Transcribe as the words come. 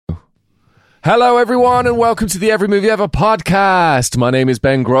Hello, everyone, and welcome to the Every Movie Ever podcast. My name is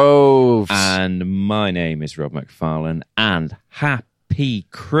Ben Groves. And my name is Rob McFarlane. And happy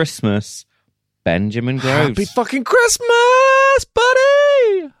Christmas, Benjamin Groves. Happy fucking Christmas,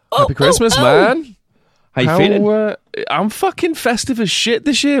 buddy! Happy Christmas, man. How you feeling? I'm fucking festive as shit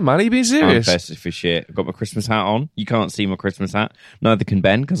this year, man. Are you being I'm serious? festive for shit. I've got my Christmas hat on. You can't see my Christmas hat. Neither can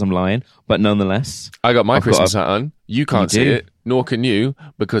Ben because I'm lying. But nonetheless, I got my I've Christmas got hat on. You can't You see do. it, nor can you,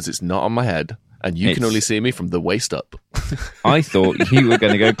 because it's not on my head. And you can It's- only see me from the waist up. I thought you were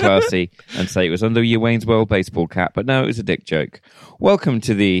going to go classy and say it was under your Wayne's World baseball cap, but no, it was a dick joke. Welcome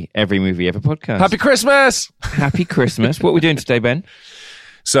to the Every Movie Ever podcast. Happy Christmas! Happy Christmas. What are we doing today, Ben?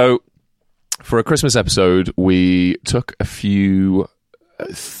 So, for a Christmas episode, we took a few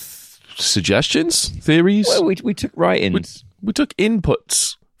suggestions, theories. Well, we took write-ins. We took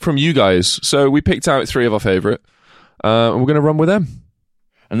inputs from you guys. So we picked out 3 of our favourite, and we're going to run with them.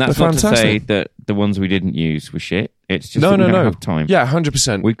 And that's They're not to say fantastic. that the ones we didn't use were shit. It's just No, that we no, don't no. have time. Yeah,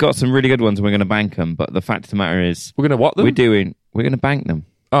 100%. We've got some really good ones and we're going to bank them. But the fact of the matter is, We're going to what them? we're going to bank them.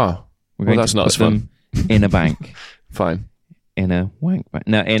 Oh, We're well, going that's to not put as fun. them in a bank. Fine. In a wank bank.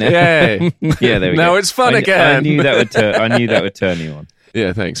 No, in a... Yay. Yeah, there we Now go. it's fun I again. knew that would turn you on.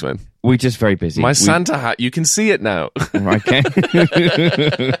 Yeah, thanks, man. We're just very busy. My Santa hat, you can see it now. Okay.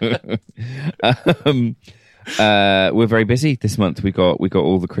 We're very busy this month. We got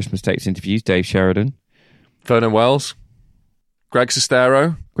all the Christmas Takes interviews. Dave Sheridan, Vernon Wells, Greg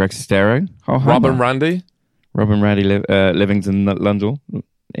Sestero, Greg Sestero, Rob and Randy. Robin Randy Livingston Lundell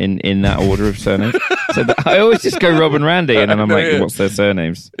in that order of surnames. So I always just go Rob and Randy, and then I'm like, Yeah. what's their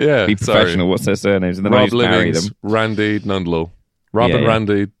surnames? Yeah, Be sorry. professional. What's their surnames? And then I Rob just marry Livings, them. Randy Nundlow. Rob Yeah, and yeah.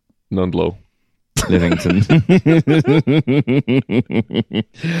 Randy Nundlow. Livington.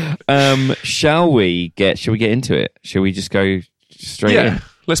 Shall we get into it? Shall we just go straight Yeah, in?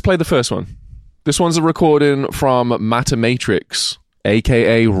 let's play the first one. This one's a recording from Matamatrix,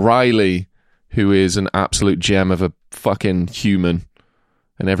 a.k.a. Riley, who is an absolute gem of a fucking human,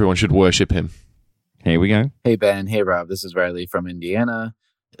 and everyone should worship him. Here we go. Hey Ben, hey Rob, this is Riley from Indiana.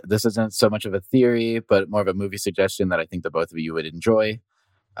 This isn't so much of a theory, but more of a movie suggestion that I think that both of you would enjoy.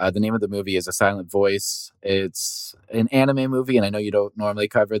 The name of the movie is A Silent Voice. It's an anime movie, and I know you don't normally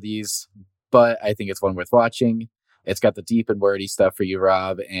cover these, but I think it's one worth watching. It's got the deep and wordy stuff for you,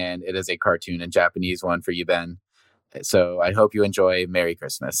 Rob, and it is a cartoon and Japanese one for you, Ben. So I hope you enjoy. Merry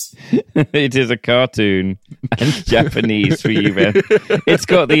Christmas. It is a cartoon and Japanese for you, Ben. It's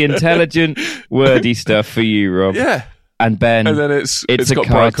got the intelligent, wordy stuff for you, Rob. Yeah. And Ben, And then it's a got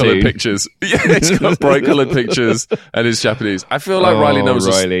bright coloured cartoon. pictures. Yeah, it's got bright coloured pictures, and it's Japanese. I feel like Oh, Riley knows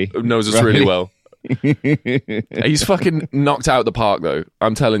Riley. us really well. He's fucking knocked out the park, though.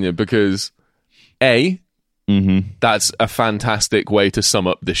 I'm telling you, because A, that's a fantastic way to sum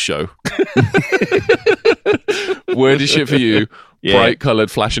up this show. Wordy shit for you, Yeah. bright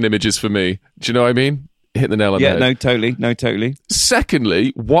coloured flashing images for me. Do you know what I mean? Hit the nail on the Yeah, head. no, totally.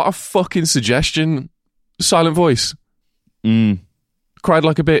 Secondly, what a fucking suggestion. Silent Voice. Mm, Cried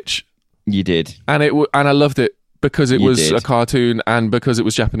like a bitch. you did. And and I loved it because it You was did. a cartoon and because it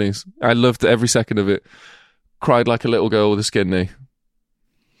was Japanese. I loved every second of it. Cried like a little girl with a skin knee.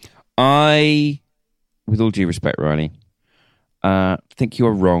 I, with all due respect, Riley, think you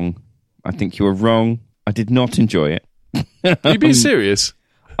are wrong. I think you are wrong. I did not enjoy it. Are you being serious?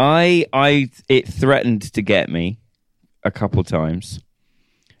 It threatened to get me a couple times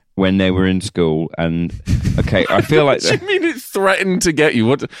when they were in school, and okay, I feel like What do you mean it threatened to get you?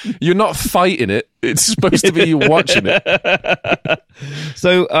 What? You're not fighting it. It's supposed to be you watching it.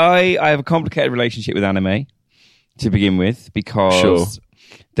 So I have a complicated relationship with anime to begin with because Sure.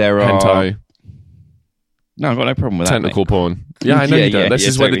 there are Hentai, no, I've got no problem with that. tentacle mate. porn. Yeah, I know Yeah, you don't. yeah, This yeah,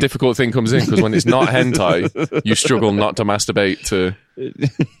 is where the totally. difficult thing comes in, because when it's not hentai, you struggle not to masturbate to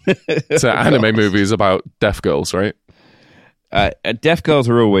anime movies about deaf girls, right? Deaf girls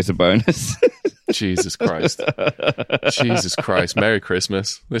are always a bonus. Jesus Christ. Jesus Christ. Merry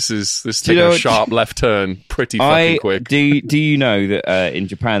Christmas. This is Do you taking know a what- sharp left turn pretty fucking quick. Do you know that in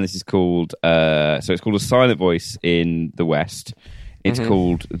Japan this is called so it's called A Silent Voice in the West. It's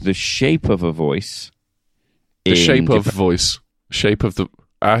called The Shape of a Voice. The in shape of Japan. voice. Shape of the...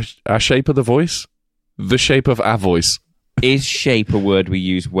 Our shape of the voice? The shape of our voice. Is shape a word we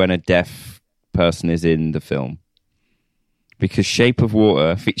use when a deaf person is in the film? Because Shape of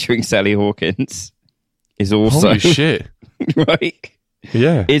Water, featuring Sally Hawkins, is also Holy shit. right.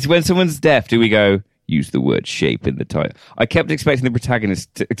 Yeah. It's when someone's deaf, do we go use the word shape in the title? I kept expecting the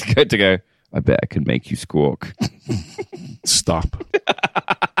protagonist to go, I bet I can make you squawk. Stop.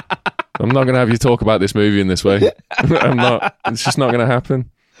 I'm not going to have you talk about this movie in this way. I'm not. It's just not going to happen.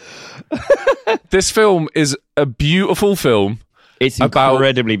 This film is a beautiful film. It's about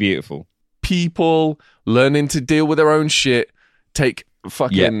incredibly beautiful. People learning to deal with their own shit, take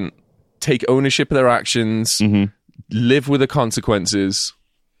ownership of their actions, live with the consequences.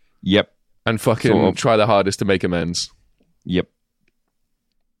 Yep. And fucking try their hardest to make amends. Yep.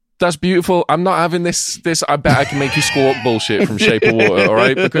 That's beautiful. I'm not having this I bet I can make you squawk bullshit from Shape of Water, all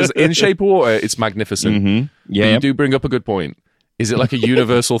right? Because in Shape of Water, it's magnificent. Yeah. But you do bring up a good point. Is it like a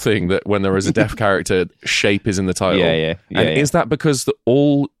universal thing that when there is a deaf character, shape is in the title? Yeah. Is that because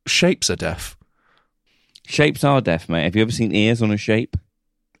all shapes are deaf? Shapes are deaf, mate. Have you ever seen ears on a shape?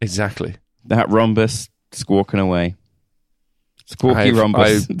 Exactly. That rhombus squawking away. Squawky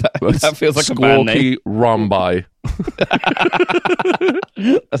Rhombus. That feels like a band name. Squawky Rhombi.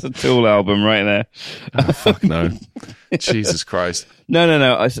 That's a Tool album right there. Oh, fuck no. Jesus Christ.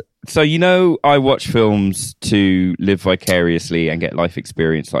 No. So, I watch films to live vicariously and get life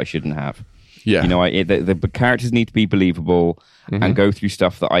experience that I shouldn't have. Yeah. The characters need to be believable and go through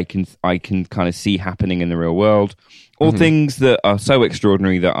stuff that I can kind of see happening in the real world. Or things that are so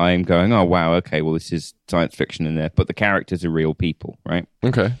extraordinary that I'm going, oh, wow, okay, well, this is science fiction in there. But the characters are real people, right?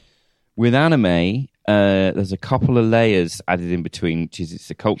 Okay. With anime, there's a couple of layers added in between, which is it's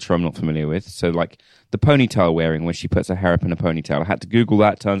a culture I'm not familiar with. So, like, the ponytail wearing, when she puts her hair up in a ponytail. I had to Google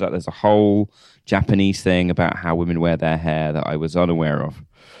that. Turns out there's a whole Japanese thing about how women wear their hair that I was unaware of.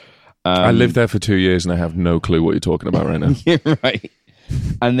 I lived there for 2 years and I have no clue what you're talking about right now. Yeah, right.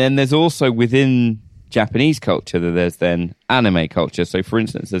 And then there's also within Japanese culture that there's then anime culture. So, for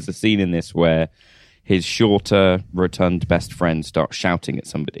instance, there's a scene in this where his shorter, rotund best friend starts shouting at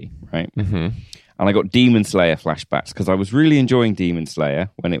somebody, right? And I got Demon Slayer flashbacks because I was really enjoying Demon Slayer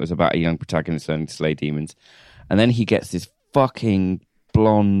when it was about a young protagonist learning to slay demons. And then he gets this fucking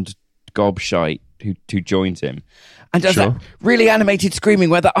blonde gobshite who joins him and does that really animated screaming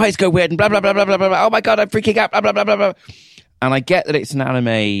where the eyes go weird and blah, blah, blah, blah, blah, blah. Oh my God, I'm freaking out, blah, blah, blah, blah, blah. And I get that it's an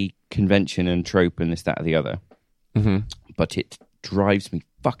anime convention and trope and this, that, or the other. But it drives me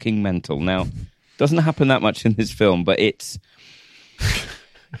fucking mental. Now, doesn't happen that much in this film, but it's...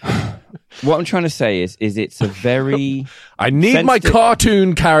 What I'm trying to say is it's a very... I need my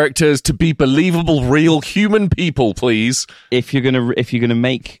cartoon characters to be believable, real human people, please. If you're gonna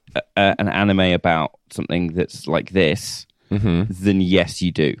make an anime about something that's like this, then yes,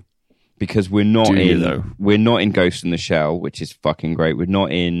 you do. Because we're not in Ghost in the Shell, which is fucking great. We're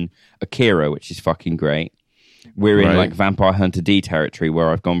not in Akira, which is fucking great. We're in like Vampire Hunter D territory, where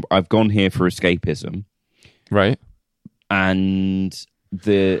I've gone here for escapism, right? And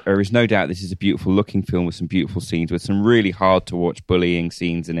there is no doubt this is a beautiful looking film with some beautiful scenes, with some really hard to watch bullying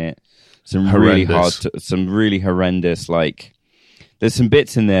scenes in it. Some really horrendous. Like, there's some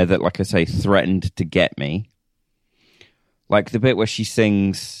bits in there that, like I say, threatened to get me. Like the bit where she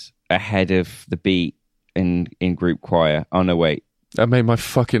sings ahead of the beat in group choir. Oh no, wait. That made my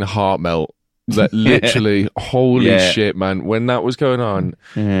fucking heart melt. That literally, holy shit, man. When that was going on,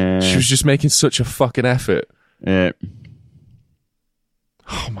 she was just making such a fucking effort. Yeah.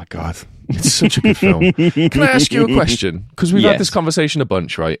 Oh my God. It's such a good film. Can I ask you a question? Because we've had this conversation a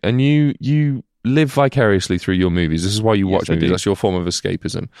bunch, right? And you live vicariously through your movies. This is why you watch movies. That's your form of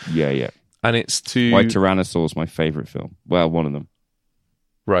escapism. Yeah. And it's to... White Tyrannosaur is my favourite film. Well, one of them.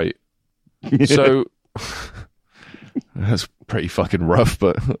 Right. So that's pretty fucking rough,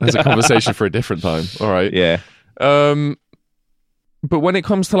 but that's a conversation for a different time. All right. Yeah. But when it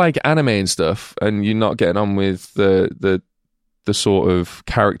comes to like anime and stuff, and you're not getting on with the sort of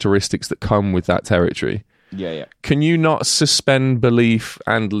characteristics that come with that territory, can you not suspend belief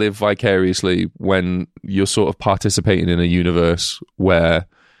and live vicariously when you're sort of participating in a universe where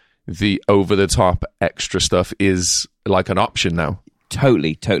the over-the-top extra stuff is like an option now?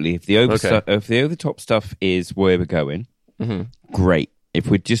 Totally. If the over-the-top stuff is where we're going, great. If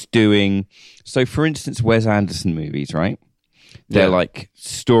we're just doing... So, for instance, Wes Anderson movies, right? They're like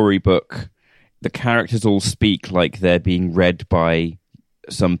storybook. The characters all speak like they're being read by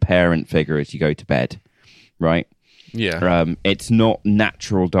some parent figure as you go to bed, right? Yeah. It's not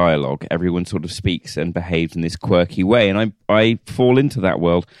natural dialogue. Everyone sort of speaks and behaves in this quirky way. And I fall into that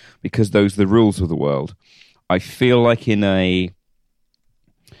world because those are the rules of the world. I feel like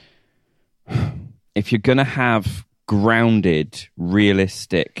if you're going to have grounded,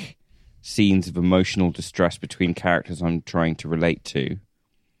 realistic scenes of emotional distress between characters I'm trying to relate to,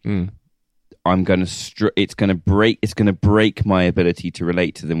 I'm going to it's going to break my ability to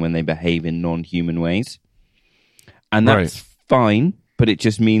relate to them when they behave in non-human ways. And that's fine, but it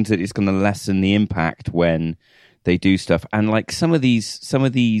just means that it's going to lessen the impact when they do stuff. And like some of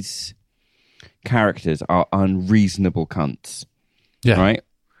these characters are unreasonable cunts. Yeah. Right?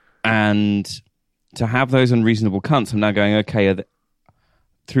 And to have those unreasonable cunts, I'm now going, okay,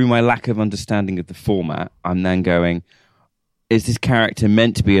 through my lack of understanding of the format, I'm then going, is this character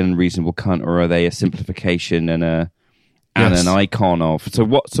meant to be an unreasonable cunt, or are they a simplification and an icon of? So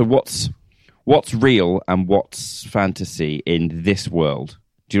what's real and what's fantasy in this world?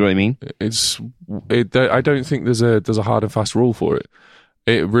 Do you know what I mean? I don't think there's a hard and fast rule for it.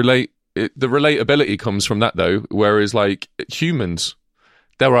 The relatability comes from that though, whereas like humans,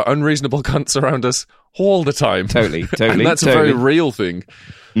 there are unreasonable cunts around us all the time. Totally. And that's a very real thing.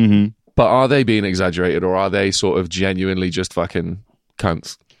 Mm-hmm. But are they being exaggerated, or are they sort of genuinely just fucking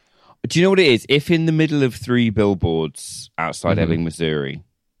cunts? Do you know what it is? If in the middle of 3 billboards outside Ebbing, Missouri,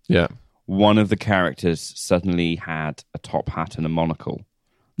 yeah, one of the characters suddenly had a top hat and a monocle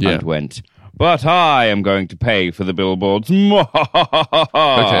and went, "But I am going to pay for the billboards."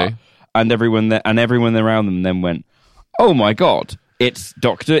 Okay. And everyone around them then went, "Oh my god, it's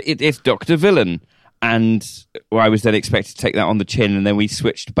Dr. Villain." And I was then expected to take that on the chin, and then we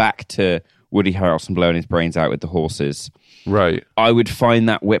switched back to Woody Harrelson blowing his brains out with the horses. Right. I would find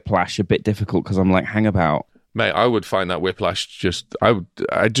that whiplash a bit difficult because I'm like, hang about. Mate, I would find that whiplash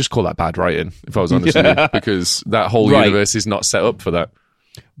I'd just call that bad writing, if I was honest with you, because that whole universe is not set up for that.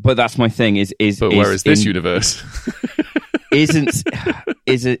 But that's my thing. Where is this universe? is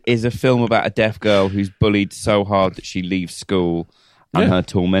a film about a deaf girl who's bullied so hard that she leaves school, and her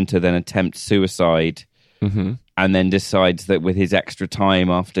tormentor then attempts suicide, and then decides that with his extra time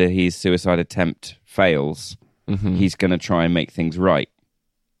after his suicide attempt fails, he's going to try and make things right.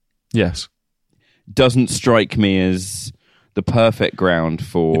 Yes. Doesn't strike me as the perfect ground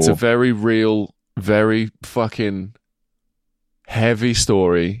for... It's a very real, very fucking heavy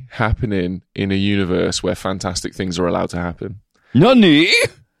story happening in a universe where fantastic things are allowed to happen. Nani?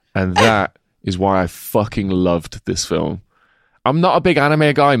 And that is why I fucking loved this film. I'm not a big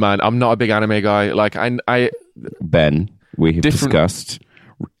anime guy, man. I'm not a big anime guy. Like, Ben, we have discussed...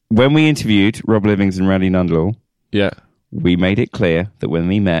 When we interviewed Rob Livings and Randy Nundle, we made it clear that when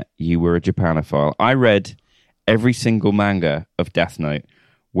we met, you were a Japanophile. I read every single manga of Death Note.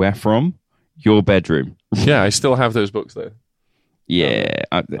 Where from? Your bedroom. Yeah, I still have those books, though. Yeah.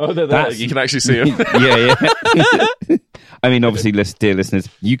 They're there. You can actually see them. Yeah. I mean, obviously, dear listeners,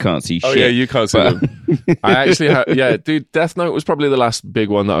 you can't see shit. Oh, yeah, you can't see them. I actually have... Yeah, dude, Death Note was probably the last big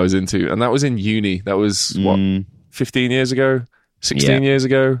one that I was into, and that was in uni. That was, 15 years ago? 16 years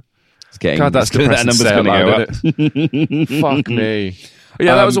ago? God, that's depressing. That number's going to go up. Fuck me.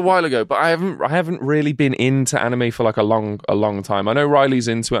 Yeah, that was a while ago, but I haven't really been into anime for like a long time. I know Riley's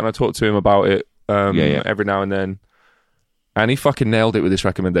into it, and I talk to him about it every now and then. And he fucking nailed it with this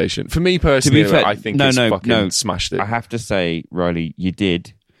recommendation. For me personally, I think it's smashed it. I have to say, Riley, you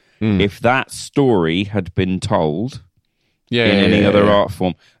did. If that story had been told in any other art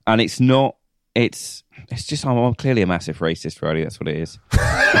form, and it's just, I'm clearly a massive racist, Riley. That's what it is.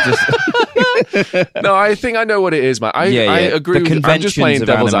 No, I think I know what it is, man. I agree. I'm just playing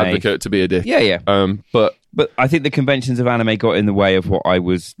devil's advocate to be a dick. Yeah. But I think the conventions of anime got in the way of what I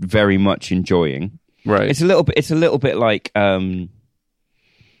was very much enjoying. Right. It's a little bit like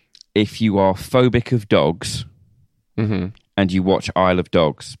if you are phobic of dogs and you watch Isle of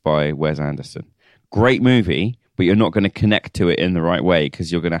Dogs by Wes Anderson. Great movie, but you're not going to connect to it in the right way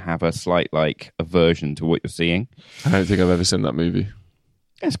because you're going to have a slight aversion to what you're seeing. I don't think I've ever seen that movie.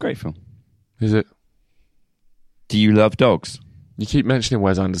 It's a great film. Is it? Do you love dogs? You keep mentioning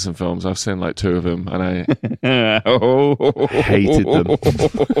Wes Anderson films. I've seen like 2 of them, and I hated them.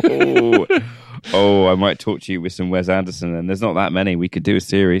 I might talk to you with some Wes Anderson, and there's not that many. We could do a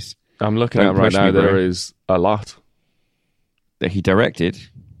series. I'm looking at right now. There is a lot that he directed.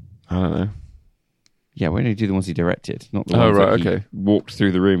 I don't know. Yeah, why don't you do the ones he directed? Not the ones he walked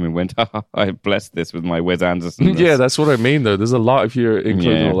through the room and went, I blessed this with my Wes Anderson. Yeah, that's what I mean, though. There's a lot if you're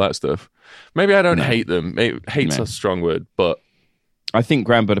including all that stuff. Maybe I don't hate them. Hate's a strong word, but... I think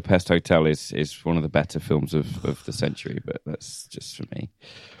Grand Budapest Hotel is one of the better films of the century, but that's just for me.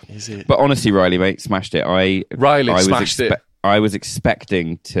 Is it? But honestly, Riley, mate, smashed it. I smashed it. I was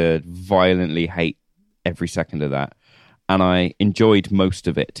expecting to violently hate every second of that, and I enjoyed most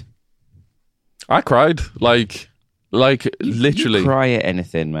of it. I cried, like literally. You cry at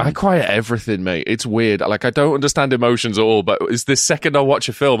anything, man. I cry at everything, mate. It's weird. Like, I don't understand emotions at all, but it's the second I watch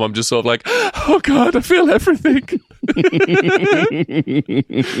a film, I'm just sort of like, oh God, I feel everything.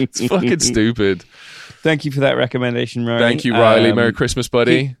 It's fucking stupid. Thank you for that recommendation, Riley. Thank you, Riley. Merry Christmas,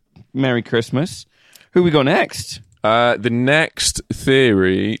 buddy. Merry Christmas. Who we got next? The next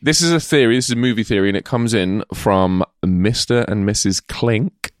theory, this is a movie theory, and it comes in from Mr. and Mrs.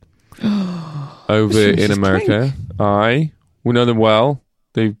 Clink. Over in America. We know them well.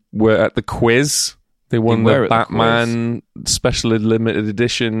 They were at the quiz. They won were the at the Batman special limited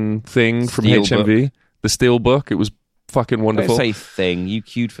edition thing from Steelbook. HMV. The Steelbook. It was fucking Don't wonderful. say thing. You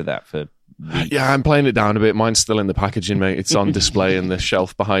queued for that for weeks. Yeah, I'm playing it down a bit. Mine's still in the packaging, mate. It's on display in the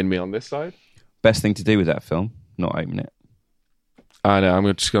shelf behind me on this side. Best thing to do with that film, not open it. I know. I'm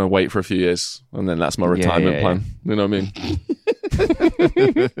just going to wait for a few years, and then that's my retirement plan. You know what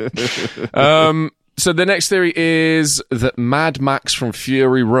I mean? So the next theory is that Mad Max from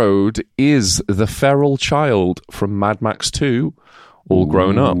Fury Road is the feral child from Mad Max 2, all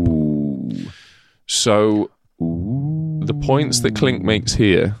grown up. So the points that Clink makes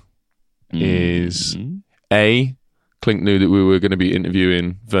here is A, Clink knew that we were going to be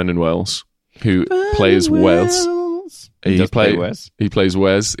interviewing Vernon Wells, who plays Wes. He plays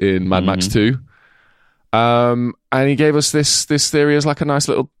Wes in Mad Max 2. And he gave us this theory as like a nice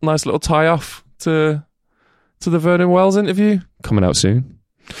little tie-off to the Vernon Wells interview coming out soon.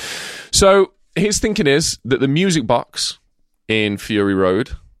 So his thinking is that the music box in Fury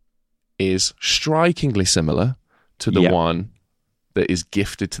Road is strikingly similar to the one that is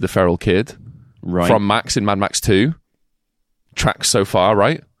gifted to the feral kid from Max in Mad Max 2. Tracks so far,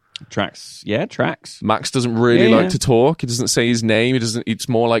 right? Tracks. Max doesn't really like to talk. He doesn't say his name. It's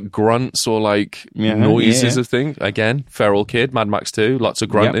more like grunts or like noises of things. Again, feral kid, Mad Max 2, lots of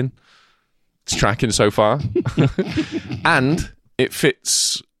grunting. Yep. It's tracking so far. And it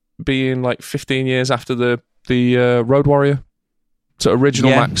fits being like 15 years after the Road Warrior. So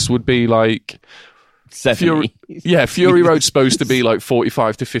original Max would be like 70. Fury Road's supposed to be like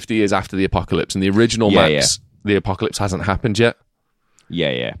 45 to 50 years after the apocalypse, and the original Max, the apocalypse hasn't happened yet.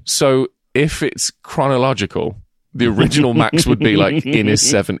 Yeah. So if it's chronological, the original Max would be like in his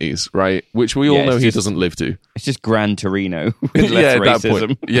 70s, right? Which we all know he doesn't live to. It's just Gran Torino with less racism. That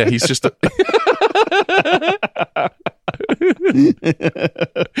point. Yeah, he's just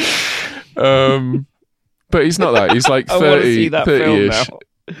but he's not that. He's like 30-ish.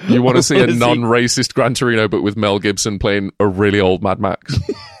 You want to see a non-racist Gran Torino, but with Mel Gibson playing a really old Mad Max.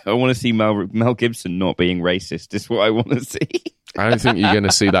 I want to see Mel Gibson not being racist. Is what I want to see. I don't think you're going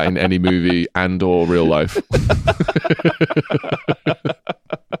to see that in any movie and or real life.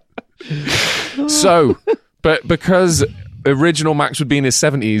 So, but because original Max would be in his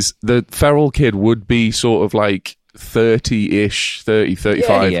 70s, the feral kid would be sort of like 30-ish, 30,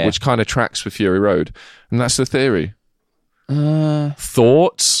 35, which kind of tracks for Fury Road. And that's the theory.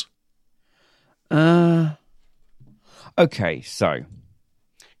 Thoughts? Okay, so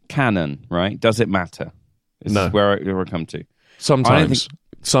canon, right? Does it matter? This is where I come to. Sometimes.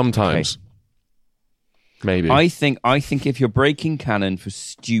 Okay. Maybe. I think if you're breaking canon for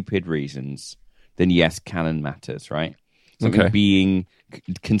stupid reasons, then yes, canon matters, right? Something being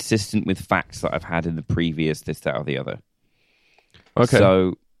consistent with facts that I've had in the previous, this, that, or the other. Okay.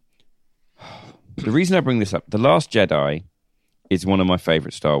 So the reason I bring this up, The Last Jedi is one of my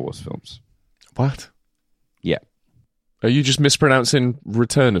favorite Star Wars films. What? Yeah. Are you just mispronouncing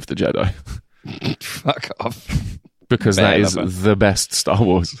Return of the Jedi? Fuck off. Because that is the best Star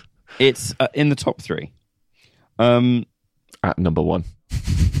Wars. It's in the top 3. At number 1.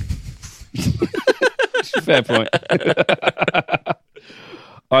 Fair point.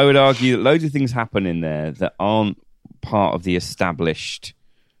 I would argue that loads of things happen in there that aren't part of the established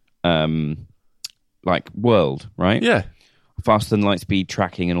world, right? Yeah. Faster than light speed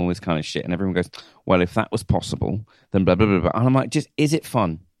tracking and all this kind of shit. And everyone goes, well, if that was possible, then blah, blah, blah, blah. And I'm like, is it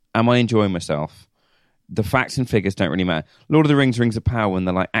fun? Am I enjoying myself? The facts and figures don't really matter. Lord of the Rings, Rings of Power, and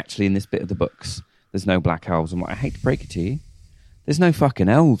they're like, actually, in this bit of the books, there's no black elves. I'm like, I hate to break it to you. There's no fucking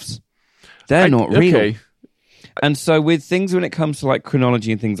elves. They're not real. Okay. And so with things when it comes to like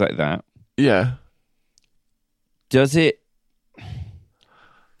chronology and things like that, yeah, does the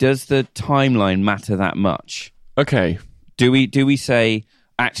timeline matter that much? Okay. Do we say,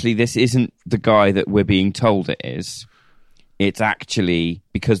 actually, this isn't the guy that we're being told it is? It's actually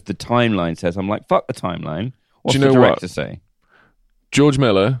because the timeline says, I'm like, fuck the timeline. What's the director say? George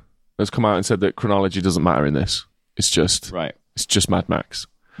Miller has come out and said that chronology doesn't matter in this. It's just It's just Mad Max.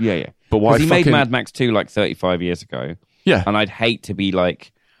 Yeah. But why? He made Mad Max 2 like 35 years ago. Yeah. And I'd hate to be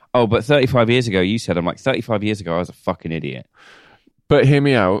like, oh, but 35 years ago, you said. I'm like, 35 years ago, I was a fucking idiot. But hear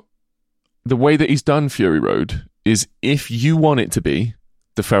me out. The way that he's done Fury Road is if you want it to be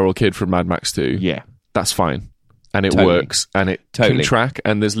the feral kid from Mad Max 2, that's fine. And it works, and it can track,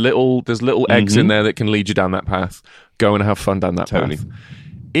 and there's little eggs in there that can lead you down that path. Go and have fun down that path.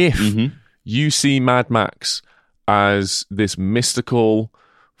 If you see Mad Max as this mystical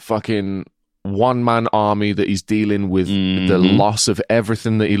fucking one-man army that he's dealing with the loss of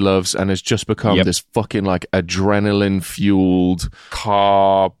everything that he loves and has just become this fucking like adrenaline-fueled,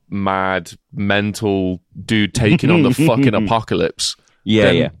 car-mad, mental dude taking on the fucking apocalypse.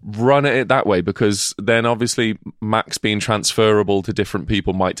 Run at it that way, because then obviously Max being transferable to different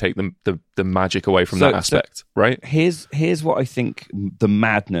people might take the magic away from that aspect, right? Here's what I think the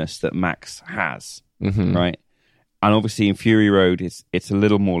madness that Max has, right? And obviously in Fury Road, it's a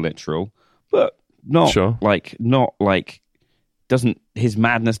little more literal, but not like his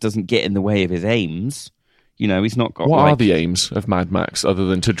madness doesn't get in the way of his aims. You know, he's not got. What are the aims of Mad Max other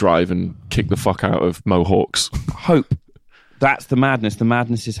than to drive and kick the fuck out of Mohawks? Hope. That's the madness. The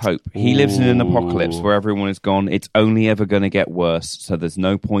madness is hope. He lives in an apocalypse where everyone is gone. It's only ever going to get worse, so there's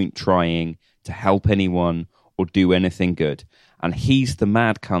no point trying to help anyone or do anything good. And he's the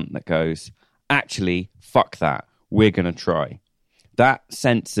mad cunt that goes, actually, fuck that. We're going to try. That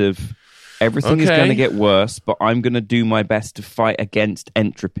sense of everything is going to get worse, but I'm going to do my best to fight against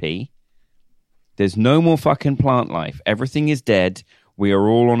entropy. There's no more fucking plant life. Everything is dead. We are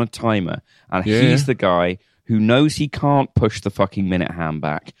all on a timer. And he's the guy who knows he can't push the fucking minute hand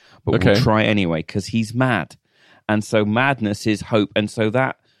back, but will try anyway because he's mad. And so madness is hope. And so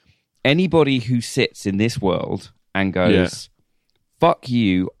that anybody who sits in this world and goes, fuck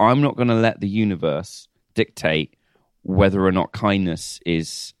you, I'm not going to let the universe dictate whether or not kindness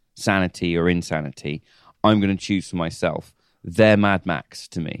is sanity or insanity. I'm going to choose for myself. They're Mad Max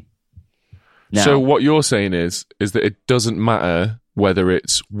to me. Now, so what you're saying is that it doesn't matter whether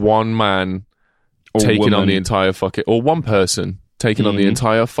it's one man taking on the entire fucking, or one person taking on the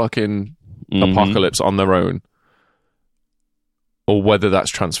entire fucking apocalypse on their own, or whether that's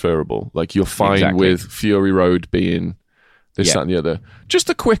transferable. Like, you're fine with Fury Road being this, that, and the other. Just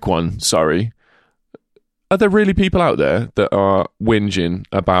a quick one, sorry. Are there really people out there that are whinging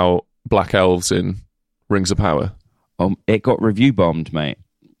about black elves in Rings of Power? It got review bombed, mate.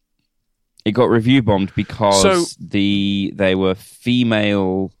 It got review bombed because they were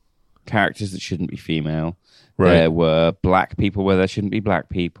female characters that shouldn't be female. Right. There were black people where there shouldn't be black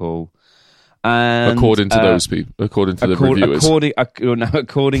people. And, according to those people, according to the reviewers.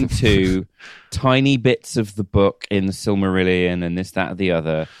 According to tiny bits of the book in the Silmarillion and this, that, and the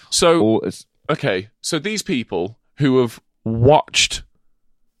other. So these people who have watched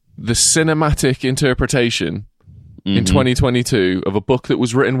the cinematic interpretation in 2022 of a book that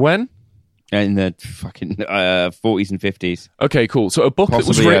was written when? In the fucking 40s and 50s. Okay, cool. So a book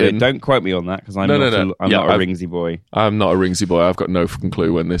Possibly that was written... Don't quote me on that, because I'm not a Ringsy boy. I'm not a Ringsy boy. I've got no fucking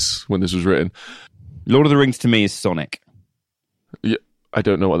clue when this was written. Lord of the Rings to me is Sonic. Yeah, I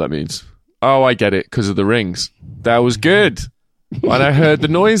don't know what that means. Oh, I get it, because of the rings. That was good. And I heard the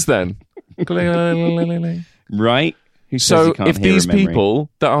noise then. Right? So if these people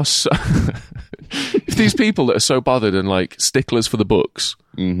that are so... if these people that are so bothered and like sticklers for the books,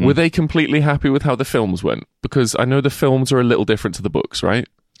 were they completely happy with how the films went? Because I know the films are a little different to the books, right?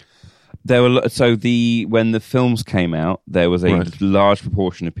 There were when the films came out, there was a large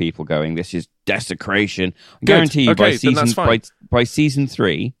proportion of people going, "This is desecration." I guarantee you, by season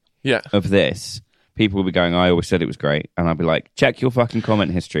 3 of this, people will be going, "I always said it was great," and I'll be like, "Check your fucking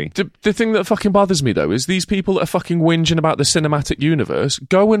comment history." The thing that fucking bothers me though is these people that are fucking whinging about the cinematic universe.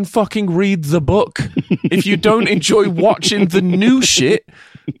 Go and fucking read the book. If you don't enjoy watching the new shit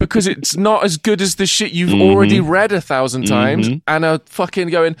because it's not as good as the shit you've already read 1,000 times, and are fucking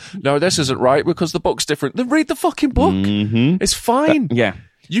going, "No, this isn't right because the book's different," then read the fucking book. It's fine.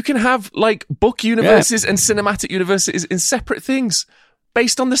 You can have like book universes and cinematic universes in separate things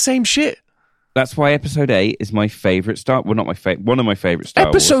based on the same shit. That's why Episode 8 is my favourite Star... Well, not my favourite... One of my favourite Star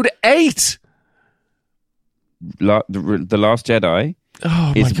Episode Wars. 8? The Last Jedi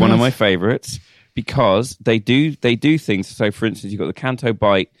is one of my favourites because they do things. So, for instance, you've got the Canto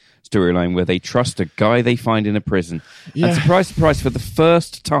Bight storyline where they trust a guy they find in a prison. And surprise, surprise, for the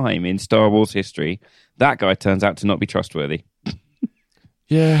first time in Star Wars history, that guy turns out to not be trustworthy.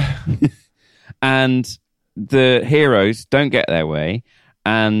 And the heroes don't get their way.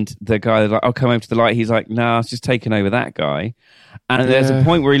 And the guy, like, "I'll come over to the light." He's like, "No, it's just taken over that guy." And there's a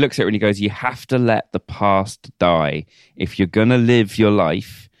point where he looks at her and he goes, "You have to let the past die. If you're going to live your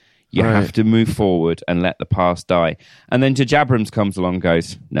life, you have to move forward and let the past die." And then Jar Jar Abrams comes along and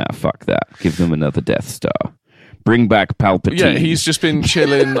goes, "Nah, fuck that. Give them another Death Star. Bring back Palpatine." Yeah, he's just been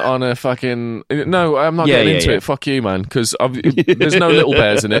chilling on a fucking... No, I'm not getting into it. Fuck you, man. Because there's no little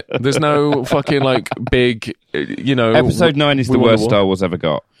bears in it. There's no fucking, like, big, Episode 9 is the worst Star Wars ever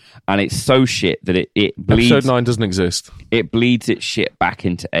got. And it's so shit that it bleeds... Episode 9 doesn't exist. It bleeds its shit back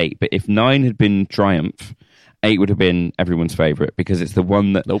into 8. But if 9 had been Triumph, 8 would have been everyone's favourite. Because it's the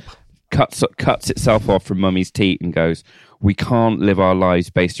one that... Nope. cuts itself off from Mummy's teat and goes, we can't live our lives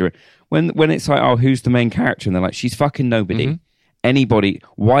based around... When it's like, oh, who's the main character? And they're like, she's fucking nobody. Mm-hmm. Anybody.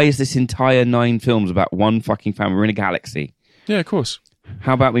 Why is this entire 9 films about one fucking family? We're in a galaxy. Yeah, of course.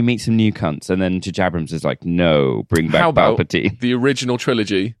 How about we meet some new cunts? And then J.J. Abrams is like, no, bring back How about Palpatine. the original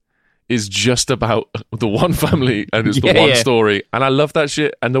trilogy is just about the one family and it's the one story. And I love that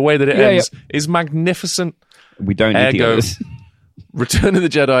shit. And the way that it ends is magnificent. We don't need the others. Return of the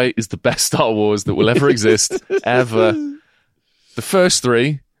Jedi is the best Star Wars that will ever exist, ever. The first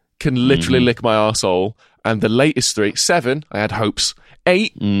 3 can literally lick my arsehole. And the latest 3, 7, I had hopes.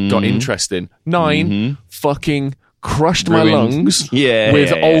 8 got interesting. 9 fucking crushed my lungs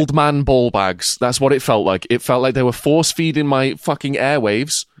with old man ball bags. That's what it felt like. It felt like they were force feeding my fucking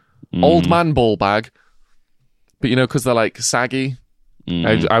airwaves. Old man ball bag. But because they're like saggy,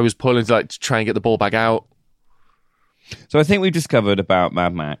 I was pulling to try and get the ball bag out. So I think we've discovered about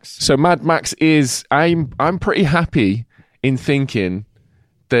Mad Max. So Mad Max is, I'm pretty happy in thinking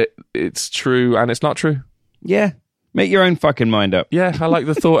that it's true and it's not true. Yeah. Make your own fucking mind up. Yeah, I like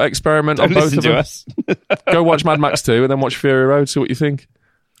the thought experiment on both of them. Us. Go watch Mad Max 2 and then watch Fury Road, see what you think.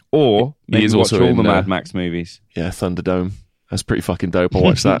 Or maybe watch all the Mad Max movies. Yeah, Thunderdome. That's pretty fucking dope. I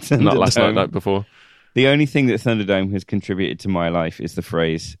watched that not last night before. The only thing that Thunderdome has contributed to my life is the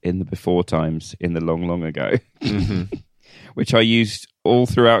phrase "in the before times, in the long, long ago," which I used all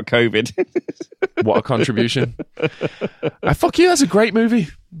throughout COVID. What a contribution! Fuck you. That's a great movie.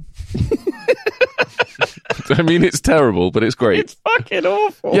 I mean, it's terrible, but it's great. It's fucking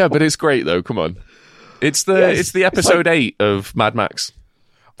awful. Yeah, but it's great though. Come on, it's the episode 8 of Mad Max.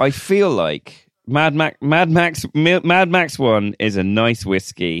 I feel like Mad Max 1 is a nice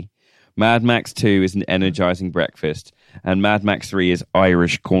whiskey. Mad Max 2 is an energizing breakfast, and Mad Max 3 is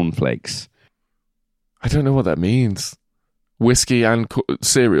Irish cornflakes. I don't know what that means. Whiskey and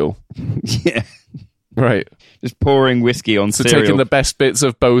cereal. Yeah. Right. Just pouring whiskey on cereal. So taking the best bits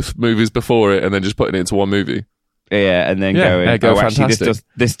of both movies before it and then just putting it into one movie. Yeah, and then going, actually,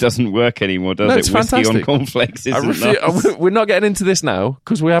 this doesn't work anymore, does it? It's fantastic. Whiskey on cornflakes isn't nice. We're not getting into this now,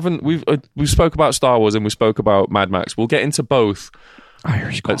 because we spoke about Star Wars and we spoke about Mad Max. We'll get into both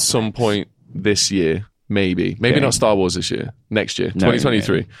Irish at some point this year. Maybe not Star Wars this year. Next year,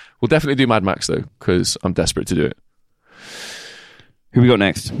 2023. We'll definitely do Mad Max, though, because I'm desperate to do it. Who we got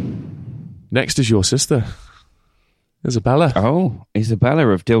next? Next is your sister, Isabella. Oh, Isabella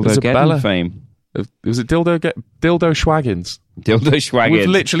of Dildo-geddon fame. Was it Dildo Schwaggins? Dildo Schwaggins. We've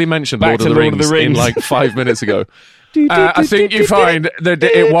literally mentioned Lord of the Rings in like 5 minutes ago. I think you find that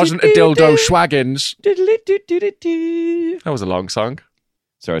it wasn't a Dildo Schwaggins. That was a long song.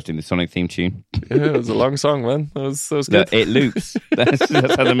 Sorry, I was doing the Sonic theme tune. Yeah, it was a long song, man. That was good. It loops. That's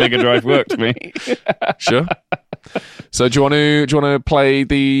how the Mega Drive worked for me. Sure. So do you want to play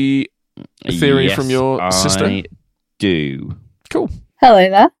the theory from your sister? I do. Cool. Hello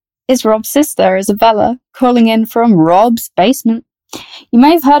there. It's Rob's sister, Isabella, calling in from Rob's basement. You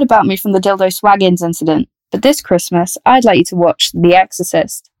may have heard about me from the Dildo Swaggins incident, but this Christmas, I'd like you to watch The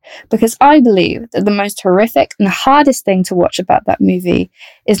Exorcist, because I believe that the most horrific and hardest thing to watch about that movie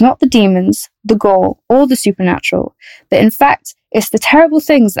is not the demons, the gore, or the supernatural, but in fact, it's the terrible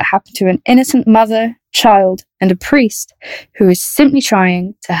things that happen to an innocent mother, child, and a priest who is simply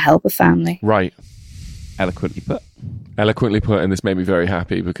trying to help a family. Right. Eloquently put, and this made me very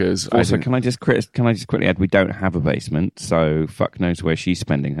happy because also can I just quickly add, we don't have a basement, so fuck knows where she's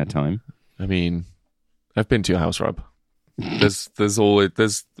spending her time. I mean, I've been to your house, Rob. We've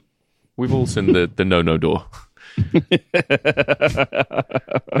all seen the no door.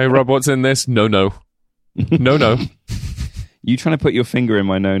 Hey Rob, what's in this? No. You trying to put your finger in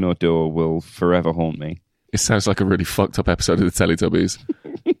my no door will forever haunt me. It sounds like a really fucked up episode of the Teletubbies.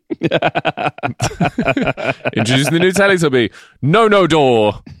 Introducing the new Teletubby. No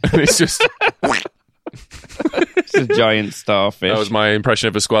door. And it's just it's a giant starfish. That was my impression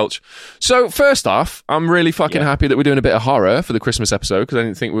of a squelch. So first off, I'm really fucking happy that we're doing a bit of horror for the Christmas episode, because I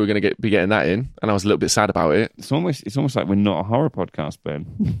didn't think we were going to be getting that in, and I was a little bit sad about it. It's almost like we're not a horror podcast, Ben.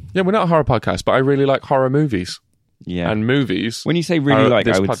 Yeah, we're not a horror podcast, but I really like horror movies. Yeah, and movies. When you say really like,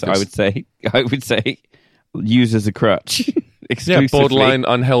 I would say use as a crutch. Yeah, borderline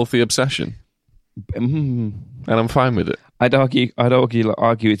unhealthy obsession. And I'm fine with it. I'd argue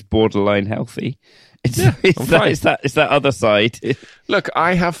it's borderline healthy. It's that other side. Look,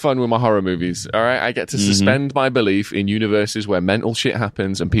 I have fun with my horror movies. All right, I get to suspend my belief in universes where mental shit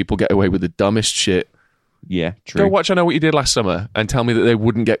happens and people get away with the dumbest shit. Yeah, true. Go watch I Know What You Did Last Summer and tell me that they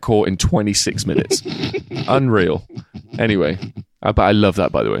wouldn't get caught in 26 minutes. Unreal. Anyway, but I love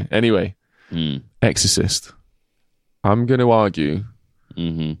that, by the way. Anyway, Exorcist. I'm going to argue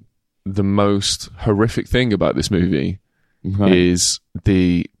the most horrific thing about this movie Right. is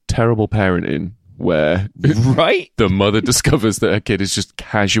the terrible parenting where Right? the mother discovers that her kid is just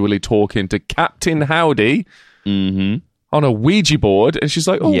casually talking to Captain Howdy Mm-hmm. on a Ouija board, and she's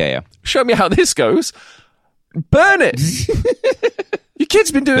like, "Oh, Yeah. show me how this goes. Burn it. Your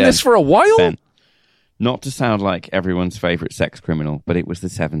kid's been doing Ben. this for a while." Ben, not to sound like everyone's favourite sex criminal, but it was the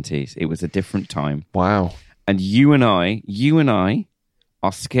 70s. It was a different time. Wow. And you and I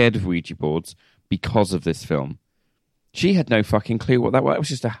are scared of Ouija boards because of this film. She had no fucking clue what that was. It was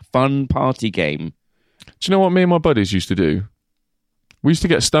just a fun party game. Do you know what me and my buddies used to do? We used to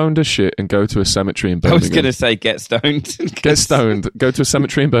get stoned as shit and go to a cemetery in I Birmingham. was going to say get stoned. Get stoned, go to a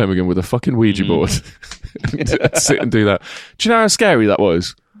cemetery in Birmingham with a fucking Ouija board and sit and do that. Do you know how scary that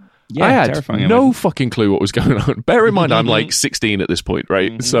was? Yeah, I had terrifying. no fucking clue what was going on. Bear in mind, I'm like 16 at this point,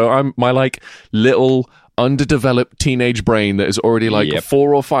 right? So I'm my like little underdeveloped teenage brain that is already like Yep.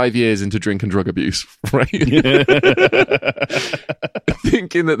 4 or 5 years into drink and drug abuse, right?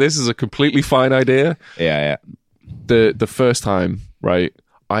 Thinking that this is a completely fine idea. Yeah. The first time, right?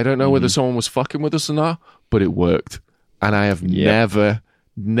 I don't know whether someone was fucking with us or not, but it worked. And I have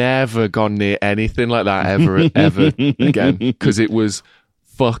never gone near anything like that ever again. Because it was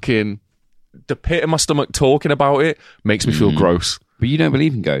fucking the pit in my stomach talking about it makes me feel gross. But you don't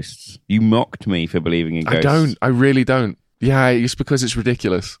believe in ghosts. You mocked me for believing in ghosts. I don't. I really don't. Yeah, it's because it's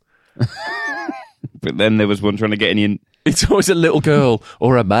ridiculous. But then there was one trying to get in. It's always a little girl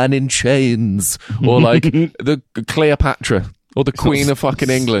or a man in chains or like the Cleopatra or the Queen of fucking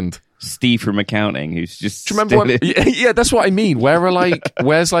England. Steve from accounting, who's just. Do you remember what? Yeah, that's what I mean.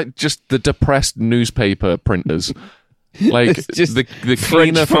 Where's like just the depressed newspaper printers? Like It's just the French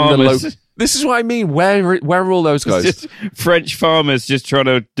cleaner from the farmers. local. This is what I mean. Where are all those guys? Just French farmers just trying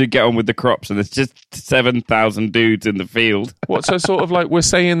to get on with the crops, and there's just 7,000 dudes in the field. What, so sort of like we're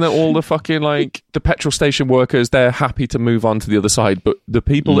saying that all the fucking like the petrol station workers, they're happy to move on to the other side, but the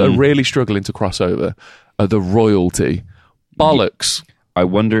people that are really struggling to cross over are the royalty. Bollocks. I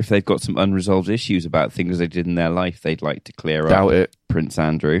wonder if they've got some unresolved issues about things they did in their life they'd like to clear up. Doubt it. Prince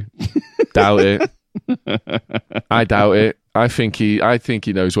Andrew. Doubt it. I doubt it. I think he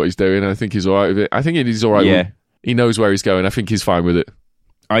knows what he's doing. I think he's all right with it. I think he's all right. Yeah. He knows where he's going. I think he's fine with it.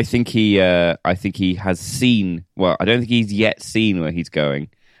 I think he has seen. Well, I don't think he's yet seen where he's going,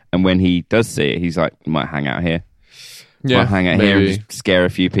 and when he does see it, he's like, might hang out here. Might hang out here and maybe. just scare a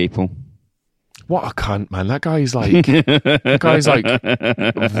few people. What a cunt, man. That guy's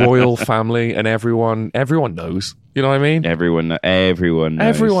like royal family, and everyone knows. You know what I mean? Everyone knows.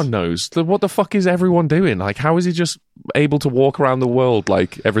 Everyone knows. What the fuck is everyone doing? Like, how is he just able to walk around the world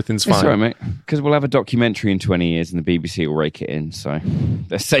like everything's That's fine? right, mate. Because we'll have a documentary in 20 years and the BBC will rake it in, so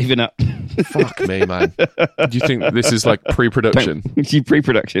they're saving up. Fuck me, man. Do you think this is like pre-production?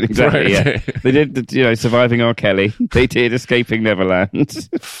 Pre-production, exactly, Right, yeah. okay. They did, Surviving R. Kelly. They did Escaping Neverland.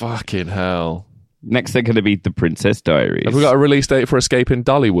 Fucking hell. Next, they're going to be The Princess Diaries. Have we got a release date for Escaping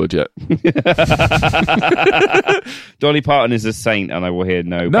Dollywood yet? Dolly Parton is a saint, and I will hear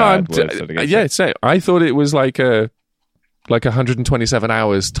no bad words said against her. say I thought it was like a 127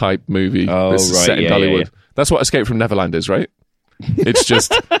 hours type movie. Oh, that's right, set in yeah, Dollywood. yeah. That's what Escape from Neverland is, right? It's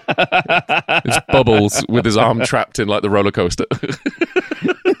just it's Bubbles with his arm trapped in like the roller coaster.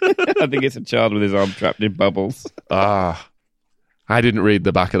 I think it's a child with his arm trapped in bubbles. Ah, I didn't read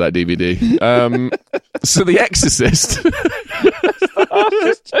the back of that DVD. So The Exorcist.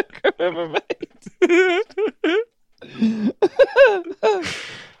 Harshest joke I've ever made.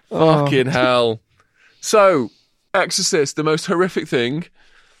 Fucking hell. So, Exorcist, the most horrific thing.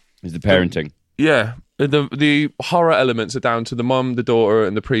 Is the parenting. Yeah, the horror elements are down to the mum, the daughter,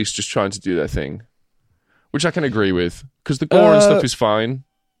 and the priest just trying to do their thing, which I can agree with because the gore and stuff is fine.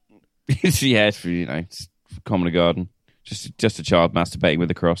 Yeah, it's common a garden. Just a child masturbating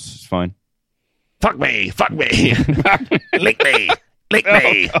with a cross. It's fine. Fuck me, lick me.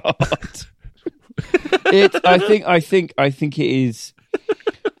 Oh, I think it is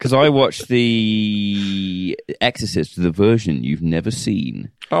because I watched the Exorcist, the version you've never seen.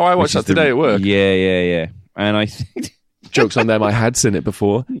 Oh, I watched that today at work. Yeah. And I think Jokes on them, I had seen it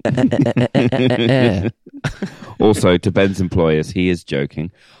before. also to Ben's employers, he is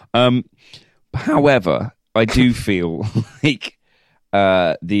joking. However, I do feel like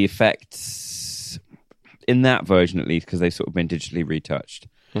the effects in that version, at least, because they've sort of been digitally retouched,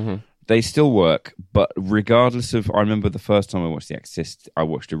 they still work. But regardless of, I remember the first time I watched The Exorcist, I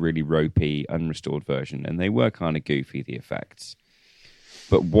watched a really ropey, unrestored version, and they were kind of goofy, the effects.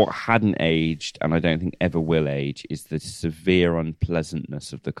 But what hadn't aged, and I don't think ever will age, is the severe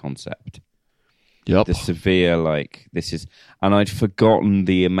unpleasantness of the concept. Yep. The severe, like, this is... And I'd forgotten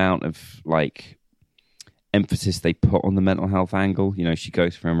the amount of, like, emphasis they put on the mental health angle. You know, she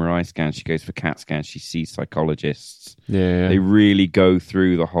goes for MRI scans, she goes for CAT scans, she sees psychologists. Yeah. They really go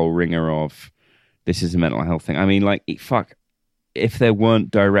through the whole ringer of, this is a mental health thing. I mean, like, fuck, if there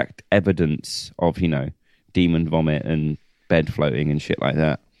weren't direct evidence of, you know, demon vomit and bed floating and shit like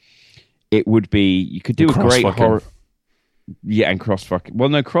that, it would be... You could do a great horror... Yeah, and cross-fucking. Well,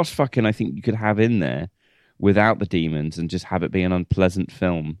 no, cross-fucking I think you could have in there without the demons and just have it be an unpleasant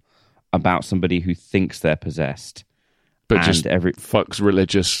film about somebody who thinks they're possessed. But and just fucks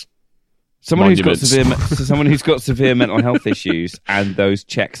religious someone who's monuments. someone who's got severe mental health issues and those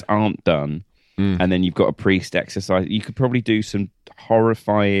checks aren't done, and then you've got a priest exercise. You could probably do some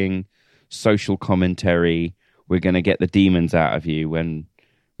horrifying social commentary. We're going to get the demons out of you when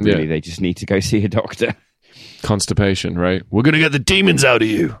really they just need to go see a doctor. Constipation, right? We're going to get the demons out of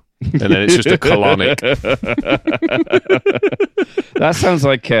you. And then it's just a colonic. That sounds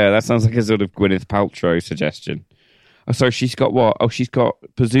like a sort of Gwyneth Paltrow suggestion. Oh, so she's got what? Oh, she's got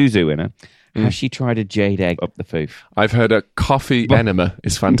Pazuzu in her. Has she tried a jade egg up the foof? I've heard a coffee enema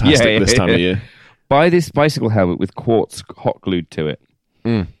is fantastic this time of year. Buy this bicycle helmet with quartz hot glued to it.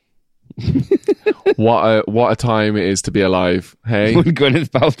 What a time it is to be alive, hey? When Gwyneth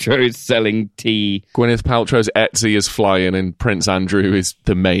Paltrow is selling tea. Gwyneth Paltrow's Etsy is flying and Prince Andrew is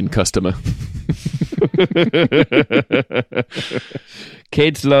the main customer.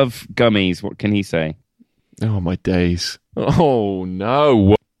 Kids love gummies. What can he say? Oh, my days. Oh,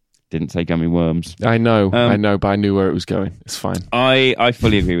 no. Didn't say gummy worms. I know, but I knew where it was going. It's fine. I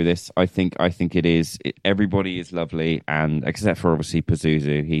fully agree with this. I think it is. Everybody is lovely, and except for obviously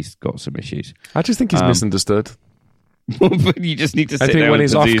Pazuzu, he's got some issues. I just think he's misunderstood. But you just need to sit I think there when with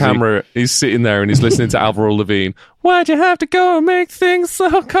he's off Pazuzu. camera, he's sitting there and he's listening to Avril Lavigne. Why'd you have to go and make things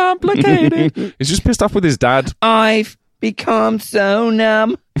so complicated? He's just pissed off with his dad. I've become so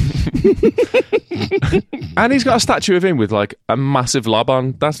numb. And he's got a statue of him with like a massive lob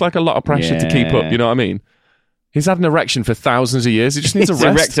on. That's like a lot of pressure to keep up, you know what I mean? He's had an erection for thousands of years. He just needs a It's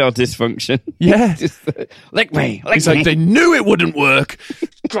rest. erectile dysfunction. Yeah. Just, lick me. He's like, they knew it wouldn't work.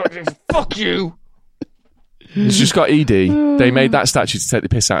 Fuck you. He's just got ED. They made that statue to take the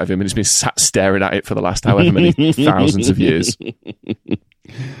piss out of him, and he's been sat staring at it for the last however many thousands of years.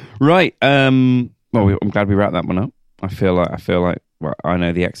 Right. Well, I'm glad we wrapped that one up. I feel like well, I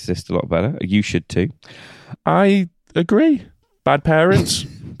know The Exorcist a lot better. You should too. I agree. Bad parents,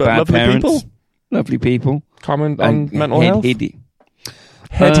 but Bad lovely parents, people. Lovely people. Comment on And mental health.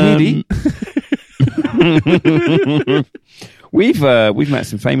 Head Heady. We've met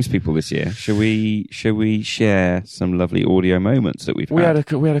some famous people this year. Shall we share some lovely audio moments that we've had?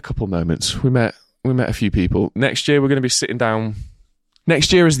 We had a couple moments. We met a few people. Next year we're going to be sitting down.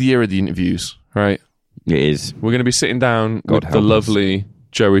 Next year is the year of the interviews, right? It is. We're going to be sitting down God with the help us. lovely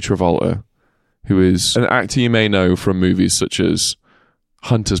Joey Travolta, who is an actor you may know from movies such as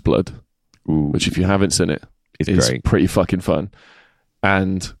Hunter's Blood, which if you haven't seen it, is great. pretty fucking fun,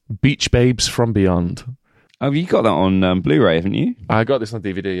 and Beach Babes from Beyond. Oh, you got that on Blu-ray, haven't you? I got this on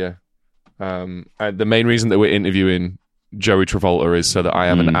DVD, yeah. And the main reason that we're interviewing Joey Travolta is so that I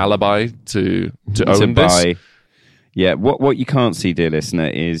have an alibi to own this. buy. Yeah, what you can't see, dear listener,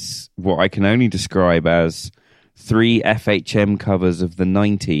 is what I can only describe as 3 FHM covers of the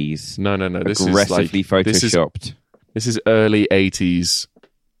 90s. No. This aggressively is like, photoshopped. This is early 80s.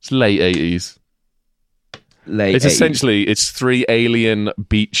 It's late 80s. Late It's 80s. essentially, it's 3 alien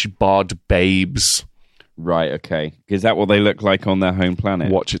beach bod babes. Right, okay. Is that what they look like on their home planet?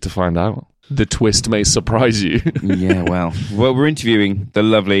 Watch it to find out. The twist may surprise you. Yeah, well, we're interviewing the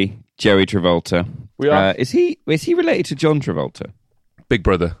lovely Joey Travolta. We are. Is he related to John Travolta? Big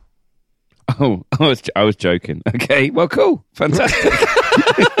Brother. Oh, I was joking. Okay, well, cool, fantastic.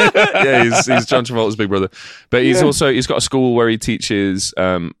 Yeah, he's John Travolta's big brother. But he's got a school where he teaches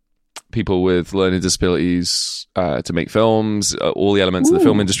people with learning disabilities to make films, all the elements of the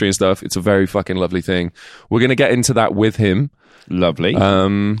film industry and stuff. It's a very fucking lovely thing. We're going to get into that with him. Lovely.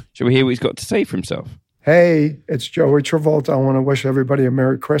 Shall we hear what he's got to say for himself? Hey, it's Joey Travolta. I want to wish everybody a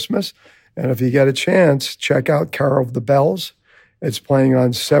Merry Christmas. And if you get a chance, check out Carol of the Bells. It's playing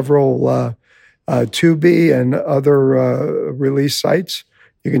on several Tubi and other release sites.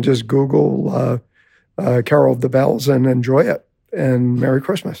 You can just Google Carol of the Bells and enjoy it. And Merry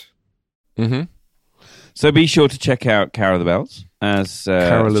Christmas. Mm-hmm. So be sure to check out Carol of the Bells. As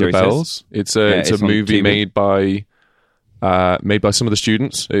Carol of the Jerry Bells. says. It's a on movie Tubi. made by some of the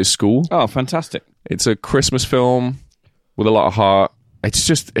students at his school. Oh, fantastic. It's a Christmas film with a lot of heart.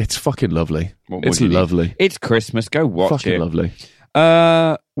 It's fucking lovely. What It's do you need? lovely. It's Christmas. Go watch Fucking it. lovely.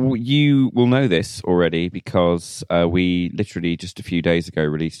 You will know this already because we literally just a few days ago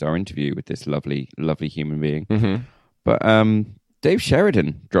released our interview with this lovely, lovely human being. Mm-hmm. But Dave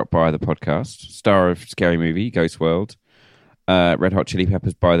Sheridan dropped by the podcast, star of Scary Movie, Ghost World, Red Hot Chili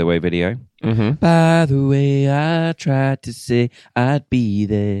Peppers, By the Way video. Mm-hmm. By the way, I tried to say I'd be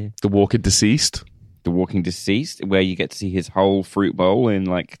there. The Walking Deceased. The Walking Deceased, where you get to see his whole fruit bowl in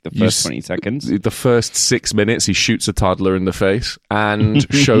like the first 20 seconds. The first 6 minutes, he shoots a toddler in the face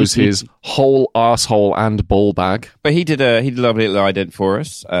and shows his whole arsehole and ball bag. But he did a lovely little ident for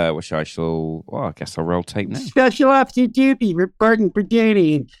us, which I shall. Well, I guess I'll roll tape now. Special Officer Doopy reporting for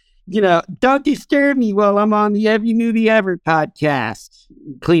Danny. Don't disturb me while I'm on the Every Movie Ever podcast,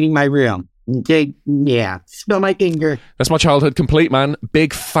 cleaning my room. Okay, yeah, smell my finger. That's my childhood complete, man.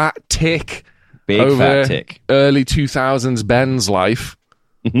 Big fat tick. Big over fat tick. Early 2000s Ben's life.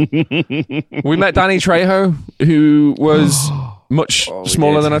 We met Danny Trejo, who was much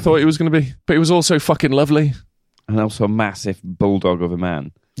smaller than I thought he was going to be, but he was also fucking lovely. And also a massive bulldog of a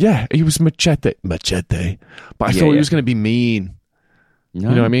man. Yeah, he was machete. But I thought he was going to be mean. No.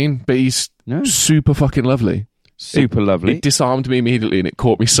 You know what I mean? But he's super fucking lovely. Super lovely. It disarmed me immediately, and it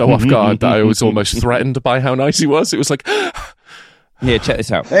caught me so off guard that I was almost threatened by how nice he was. It was like... Yeah, check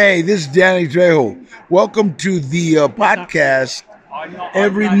this out. Hey, this is Danny Trejo. Welcome to the podcast,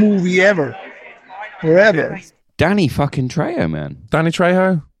 Every Movie Ever, Forever. Danny fucking Trejo, man. Danny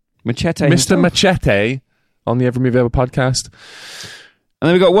Trejo. Machete. Mr. himself. Machete on the Every Movie Ever podcast. And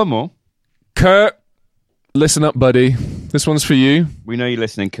then we got one more. Kurt, listen up, buddy. This one's for you. We know you're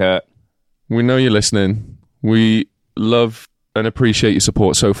listening, Kurt. We know you're listening. We love and appreciate your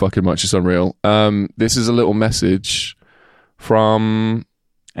support so fucking much. It's unreal. This is a little message from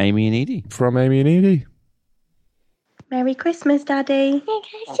Amy and Edie. Merry Christmas, Daddy. Merry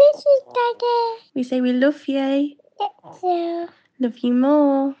Christmas, Daddy. We say we love you. Thank you. Love you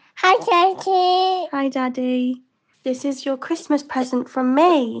more. Hi, Daddy. Hi, Daddy. This is your Christmas present from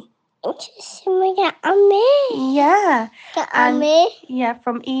me. Just get on me. Yeah. Get on me. Yeah,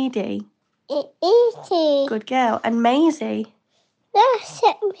 from Edie. Easy. Good girl. And Maisie. That's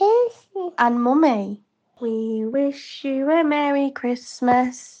amazing. And Mummy. We wish you a Merry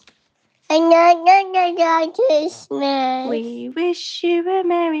Christmas. Another Christmas. We wish you a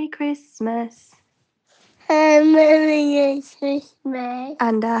Merry Christmas. A Merry Christmas.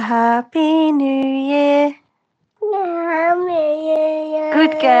 And a Happy New Year.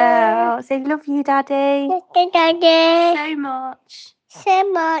 Good girl. Say love you, Daddy. Daddy. So much.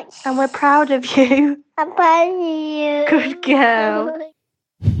 So much. And we're proud of you. I'm proud of you. Good girl.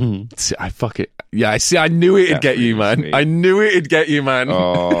 See, I fuck it. Yeah, see, I knew it'd That's get you, really man. sweet. I knew it'd get you, man.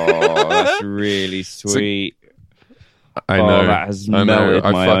 Oh, that's really sweet. I know. that has I know. melted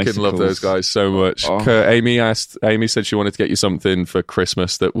I my fucking love icicles. those guys so much. Oh. Kurt, Amy said she wanted to get you something for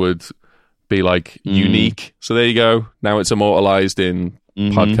Christmas that would be like unique. So there you go. Now it's immortalized in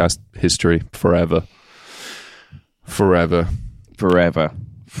podcast history forever. Forever.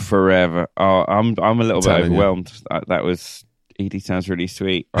 Oh, I'm a little bit Telling you. overwhelmed. That was Edie sounds really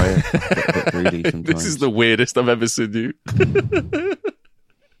sweet. I get a bit broody sometimes. This is the weirdest I've ever seen you.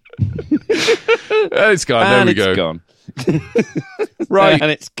 It's gone. There and we it's go. gone. Right. And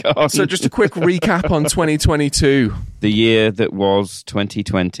it's gone. So just a quick recap on 2022. The year that was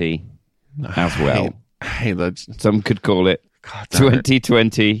 2020 as well. Hey, lads. Some could call it God damn it.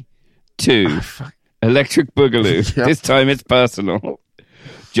 2022. Fuck. Electric Boogaloo. Yep. This time it's personal.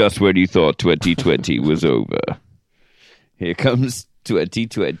 Just when you thought 2020 was over. Here comes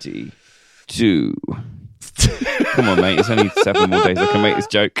 2022. Come on, mate. It's only 7 more days. I can make this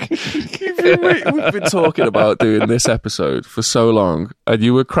joke. We've been talking about doing this episode for so long, and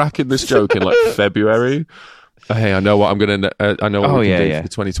you were cracking this joke in like February. Hey, I know what I'm gonna. I know what we can do for the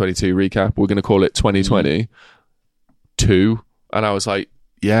 2022 recap. We're gonna call it 2022, and I was like,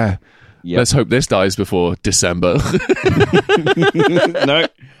 yeah. Yep. Let's hope this dies before December. No,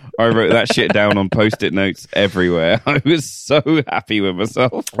 I wrote that shit down on post-it notes everywhere. I was so happy with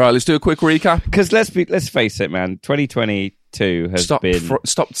myself. Right, let's do a quick recap. Because let's face it, man. 2022 has been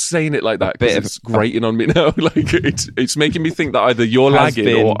Stop saying it like that, bit because of it's grating on me now. Like it's making me think that either you're Has lagging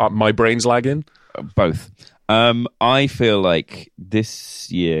been- or my brain's lagging. both. I feel like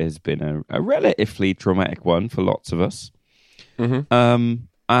this year has been a relatively traumatic one for lots of us. Mm-hmm.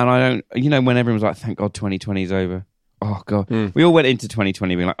 And I don't, when everyone's like, thank God 2020 is over. Oh, God. We all went into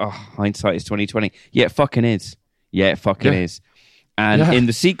 2020 being like, oh, hindsight is 2020. Yeah, it fucking is. Yeah, it fucking is. And in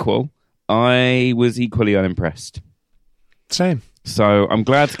the sequel, I was equally unimpressed. Same. So I'm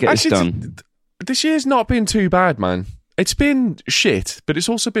glad to get this done. This year's not been too bad, man. It's been shit, but it's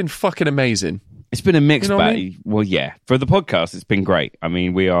also been fucking amazing. It's been a mixed You know what I bag. mean? Well, yeah. For the podcast, it's been great. I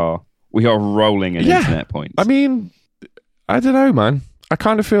mean, we are rolling in internet points. I mean, I don't know, man. I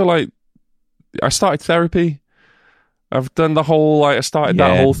kind of feel like I started therapy. I've done the whole, I started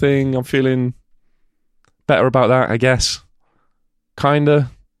that whole thing. I'm feeling better about that, I guess. Kinda.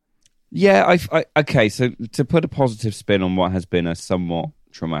 Yeah, okay, so to put a positive spin on what has been a somewhat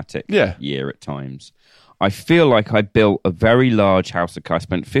traumatic year at times, I feel like I built a very large house of cards. I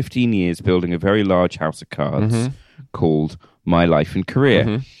spent 15 years building a very large house of cards called My Life and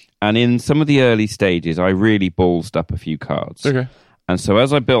Career. And in some of the early stages, I really ballsed up a few cards. Okay. And so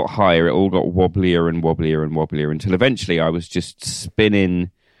as I built higher, it all got wobblier and wobblier and wobblier until eventually I was just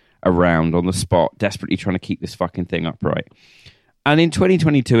spinning around on the spot, desperately trying to keep this fucking thing upright. And in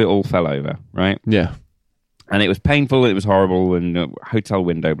 2022, it all fell over, right? Yeah. And it was painful, it was horrible, and hotel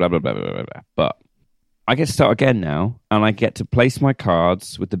window, blah, blah, blah, blah, blah, blah. But I get to start again now, and I get to place my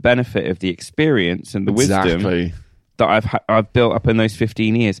cards with the benefit of the experience and the wisdom that I've built up in those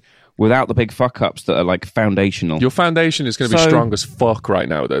 15 years without the big fuck-ups that are like foundational. Your foundation is going to be strong as fuck right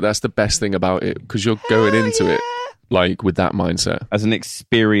now, though. That's the best thing about it, because you're going into it like with that mindset. As an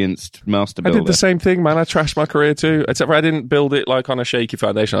experienced master builder. I did the same thing, man. I trashed my career too, except for I didn't build it like on a shaky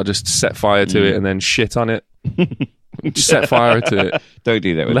foundation. I just set fire to it and then shit on it. Set fire to it. Don't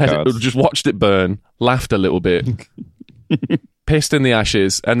do that with cards. Just watched it burn, laughed a little bit, pissed in the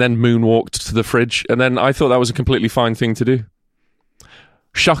ashes, and then moonwalked to the fridge. And then I thought that was a completely fine thing to do.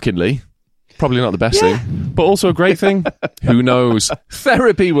 Shockingly, probably not the best thing, but also a great thing. Who knows?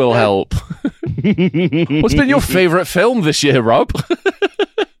 Therapy will help. What's been your favourite film this year, Rob?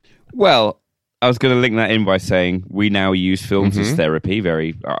 Well, I was going to link that in by saying we now use films as therapy.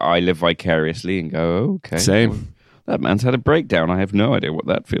 I live vicariously and go, oh, okay. Same. Well, that man's had a breakdown. I have no idea what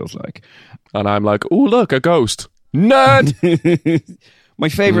that feels like. And I'm like, oh, look, a ghost. Nerd! My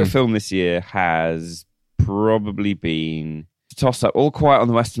favourite film this year has probably been toss up. All Quiet on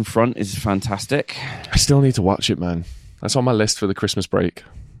the Western Front is fantastic. I still need to watch it, man. That's on my list for the Christmas break.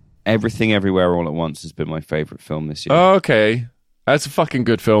 Everything Everywhere All at Once has been my favourite film this year. Okay. That's a fucking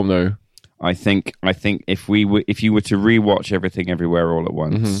good film, though. I think if you were to rewatch Everything Everywhere All at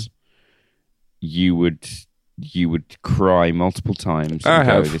Once, you would cry multiple times and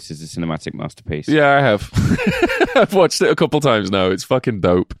go, this is a cinematic masterpiece. Yeah, I have. I've watched it a couple times now. It's fucking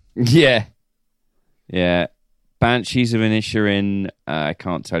dope. Yeah. Yeah. Banshees of Inisherin, I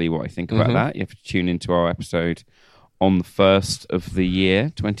can't tell you what I think about that. You have to tune into our episode on the 1st of the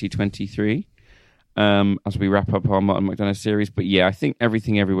year, 2023, as we wrap up our Martin McDonagh series. But yeah, I think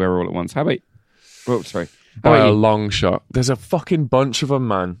Everything Everywhere All at Once. How about... Oh, sorry. By a long shot. There's a fucking bunch of them,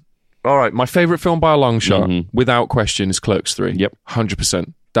 man. All right, my favourite film by a long shot, without question, is Clerks 3. Yep.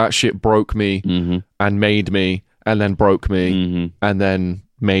 100%. That shit broke me and made me and then broke me and then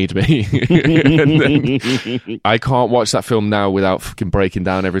made me. And then I can't watch that film now without fucking breaking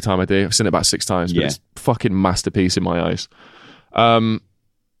down every time I do. I've seen it about 6 times, but it's a fucking masterpiece in my eyes.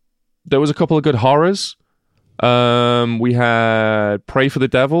 There was a couple of good horrors. We had Pray for the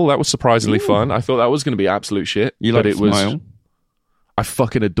Devil. That was surprisingly fun. I thought that was going to be absolute shit. You like Smile? I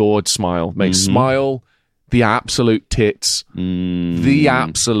fucking adored Smile. Mate, Smile, the absolute tits. The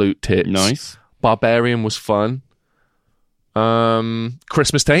absolute tits. Nice. Barbarian was fun.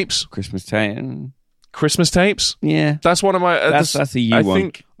 Christmas Tapes. Christmas Tapes. Yeah. That's one of my... that's a you I one.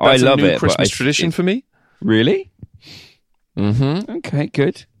 think that's I love a new it, Christmas tradition for me. Really? Okay,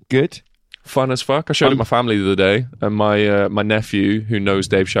 good. Fun as fuck. I showed it my family the other day, and my nephew, who knows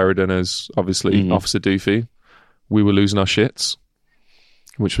Dave Sheridan as obviously Officer Doofy, we were losing our shits,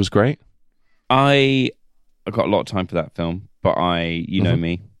 which was great. I got a lot of time for that film, but you know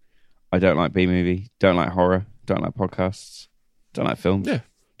me, I don't like B-movie, don't like horror, don't like podcasts, don't like films,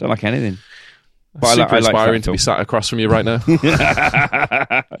 don't like anything. But super inspiring to be sat across from you right now.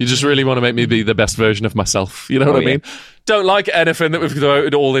 You just really want to make me be the best version of myself. You know what I mean? Don't like anything that we've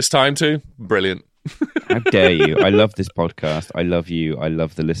devoted all this time to. Brilliant. How dare you? I love this podcast. I love you. I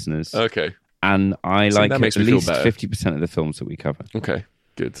love the listeners. Okay. And I like at least 50% of the films that we cover. Okay,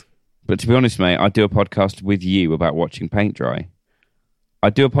 good. But to be honest, mate, I do a podcast with you about watching paint dry. I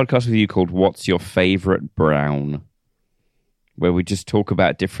do a podcast with you called What's Your Favourite Brown? Where we just talk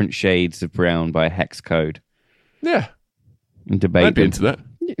about different shades of brown by a hex code. Yeah. And debate I'd be into that.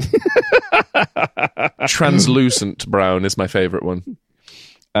 Translucent brown is my favourite one.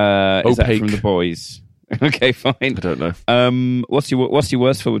 Is that from The Boys? Okay, fine. I don't know. What's your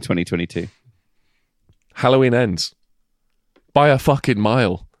worst film of 2022? Halloween Ends. By a fucking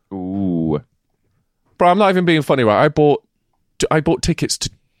mile. Ooh. Bro, I'm not even being funny, right? I bought tickets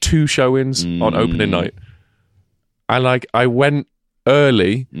to 2 showings on opening night. I went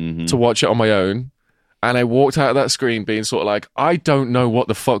early Mm-hmm. to watch it on my own. And I walked out of that screen being sort of like, I don't know what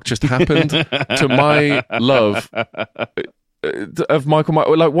the fuck just happened to my love of Michael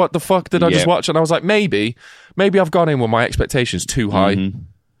Myers. Like, what the fuck did I just watch? And I was like, maybe I've gone in with my expectations too high. Mm-hmm.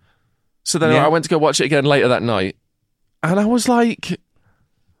 So then I went to go watch it again later that night. And I was like,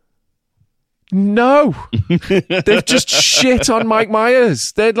 no. They've just shit on Mike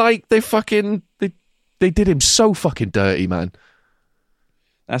Myers. They're like, they did him so fucking dirty, man.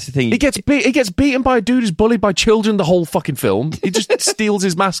 That's the thing. He gets beaten by a dude who's bullied by children the whole fucking film. He just steals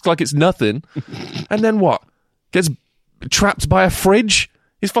his mask like it's nothing. And then what? Gets trapped by a fridge.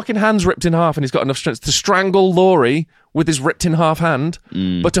 His fucking hand's ripped in half and he's got enough strength to strangle Laurie with his ripped in half hand.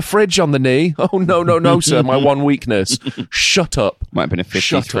 But a fridge on the knee. Oh, no, sir. My one weakness. Shut up. Might have been a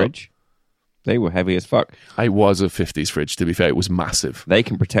 50s fridge. They were heavy as fuck. It was a 50s fridge, to be fair. It was massive. They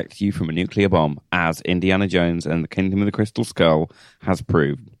can protect you from a nuclear bomb, as Indiana Jones and the Kingdom of the Crystal Skull has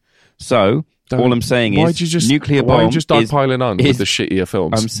proved. So, all I'm saying is, nuclear bomb. Why you just start piling on with the shittier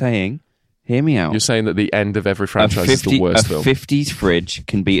films? I'm saying, hear me out. You're saying that the end of every franchise is the worst film. A 50s fridge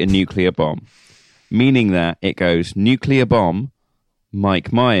can be a nuclear bomb, meaning that it goes nuclear bomb,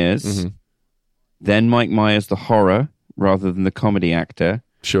 Mike Myers, then Mike Myers the horror rather than the comedy actor.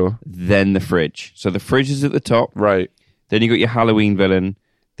 Sure. Then the fridge. So the fridge is at the top. Right. Then you got your Halloween villain.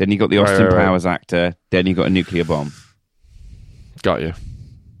 Then you got the Austin Powers actor. Then you got a nuclear bomb. Got you.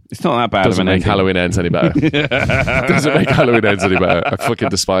 It's not that bad. Doesn't make Halloween Ends any better. Doesn't make Halloween Ends any better. I fucking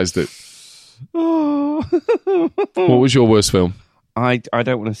despised it. What was your worst film? I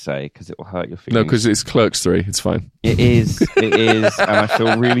don't want to say because it will hurt your feelings. No, because it's Clerks 3. It's fine. It is, and I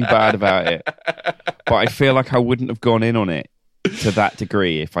feel really bad about it. But I feel like I wouldn't have gone in on it to that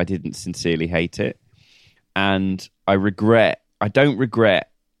degree if I didn't sincerely hate it. And I don't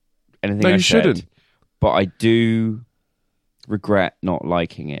regret anything I said. Shouldn't. But I do regret not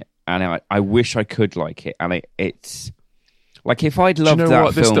liking it. And I wish I could like it. And it's like if I'd loved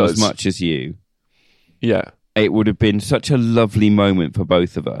that film as much as you, it would have been such a lovely moment for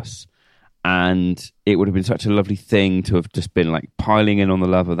both of us. And it would have been such a lovely thing to have just been like piling in on the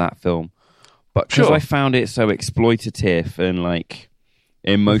love of that film. But because I found it so exploitative and like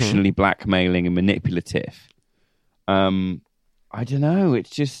emotionally blackmailing and manipulative, I don't know.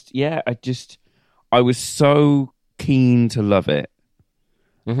 It's just, I was so keen to love it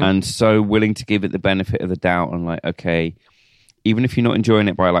and so willing to give it the benefit of the doubt and like, okay, even if you're not enjoying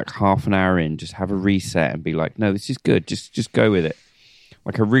it by like half an hour in, just have a reset and be like, no, this is good. Just go with it.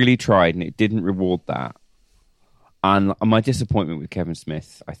 Like I really tried and it didn't reward that. And my disappointment with Kevin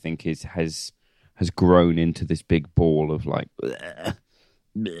Smith, I think, has grown into this big ball of like. Do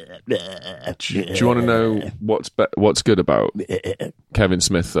you want to know what's good about Kevin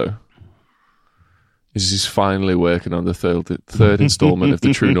Smith though? Is he's finally working on the third installment of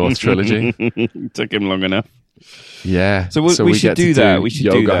the True North trilogy. Took him long enough. Yeah. So we should do that. We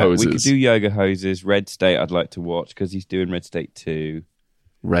should do that. Hoses. We could do Yoga Hoses. Red State I'd like to watch because he's doing Red State 2.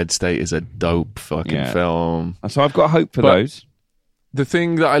 Red State is a dope fucking film. So I've got hope for those. The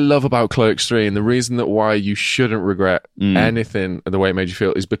thing that I love about Clerks 3 and the reason that why you shouldn't regret anything the way it made you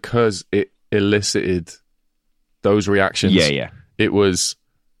feel is because it elicited those reactions. Yeah. It was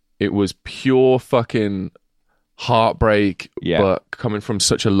pure fucking heartbreak, but coming from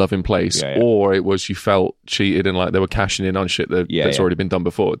such a loving place. Or it was you felt cheated and like they were cashing in on shit that's already been done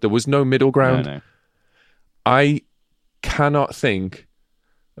before. There was no middle ground. No. I cannot think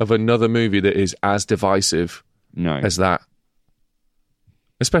of another movie that is as divisive as that.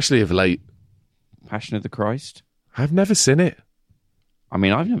 Especially of late. Passion of the Christ? I've never seen it. I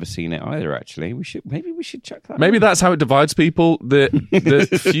mean, I've never seen it either, actually. Maybe we should check that Maybe out. that's how it divides people. The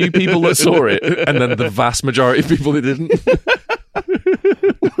few people that saw it and then the vast majority of people that didn't.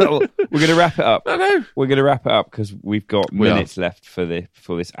 Well, we're going to wrap it up. No. We're going to wrap it up because we've got minutes left for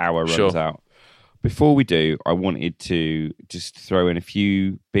this hour runs out. Before we do, I wanted to just throw in a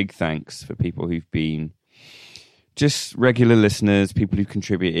few big thanks for people who've been just regular listeners, people who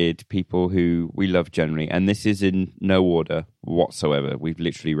contributed, people who we love generally. And this is in no order whatsoever. We've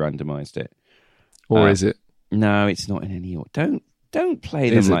literally randomized it. Or is it? No, it's not in any order. Don't play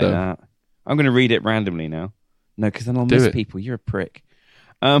them like that. I'm going to read it randomly now. No, because then I'll miss people. You're a prick.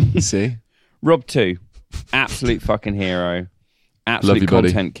 See? Rob 2, absolute fucking hero. Absolute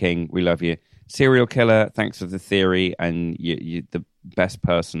content king. We love you. Serial killer, thanks for the theory. And you're the best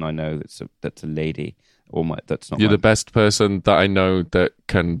person I know that's a lady. You're the best person that I know that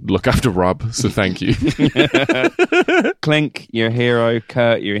can look after Rob, so thank you. Clink, you're a hero.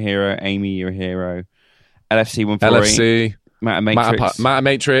 Kurt, you're a hero. Amy, you're a hero. LFC 148. LFC. Matter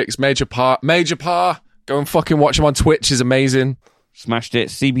Matrix. Major Pa. Go and fucking watch him on Twitch. Is amazing. Smashed it.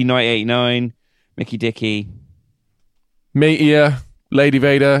 CB989, Mickey Dickey. Maitia, Lady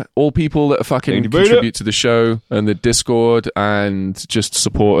Vader, all people that fucking Lady Vader. contribute to the show and the Discord and just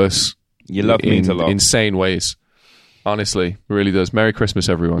support us. Your love means a lot. Insane ways. Honestly, it really does. Merry Christmas,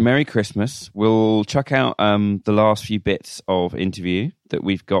 everyone. Merry Christmas. We'll chuck out the last few bits of interview that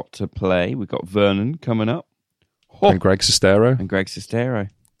we've got to play. We've got Vernon coming up. And Greg Sestero.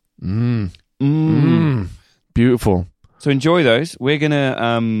 Beautiful. So enjoy those. We're going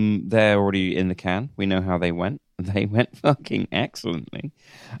to... they're already in the can. We know how they went. They went fucking excellently.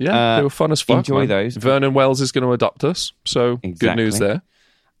 Yeah, they were fun as fuck. Enjoy man. those. Vernon Wells is going to adopt us, so good news there.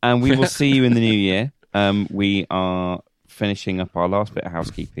 And we will see you in the new year. We are finishing up our last bit of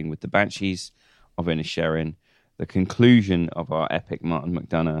housekeeping with the Banshees of Inisherin, the conclusion of our epic Martin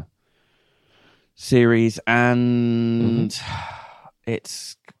McDonagh series, and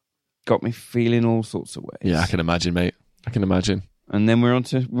it's got me feeling all sorts of ways. Yeah, I can imagine, mate. I can imagine. And then we're on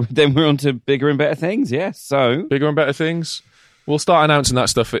to bigger and better things. Yes, so bigger and better things. We'll start announcing that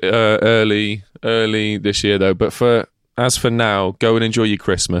stuff early this year, though. But for now, go and enjoy your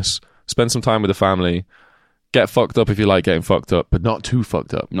Christmas. Spend some time with the family. Get fucked up if you like getting fucked up, but not too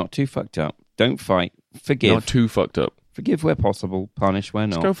fucked up. Not too fucked up. Don't fight. Forgive. Not too fucked up. Forgive where possible. Punish where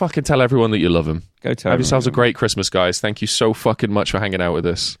not. Just go fucking tell everyone that you love them. Go tell Have yourselves a everyone. great Christmas, guys. Thank you so fucking much for hanging out with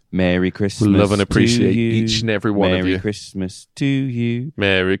us. Merry Christmas. We love and appreciate to you. each and every one of you. Merry Christmas to you.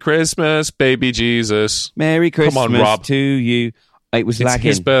 Merry Christmas, baby Jesus. Merry Christmas Come on, Rob. to you. It was It's lagging.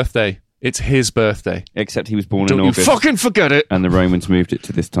 his birthday. It's his birthday. Except he was born Don't in you August. fucking forget it. And the Romans moved it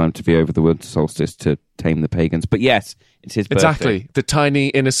to this time to be over the winter solstice to tame the pagans. But yes, it's his birthday. Exactly. The tiny,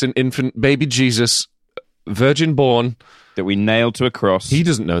 innocent infant baby Jesus, virgin born. That we nailed to a cross. He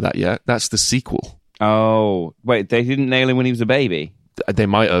doesn't know that yet. That's the sequel. Oh, wait, they didn't nail him when he was a baby? They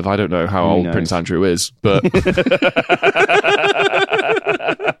might have. I don't know how Who old knows? Prince Andrew is, but...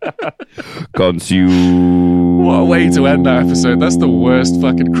 Consume. What a way to end that episode. That's the worst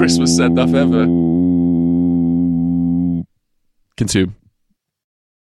fucking Christmas send-off ever. Consume.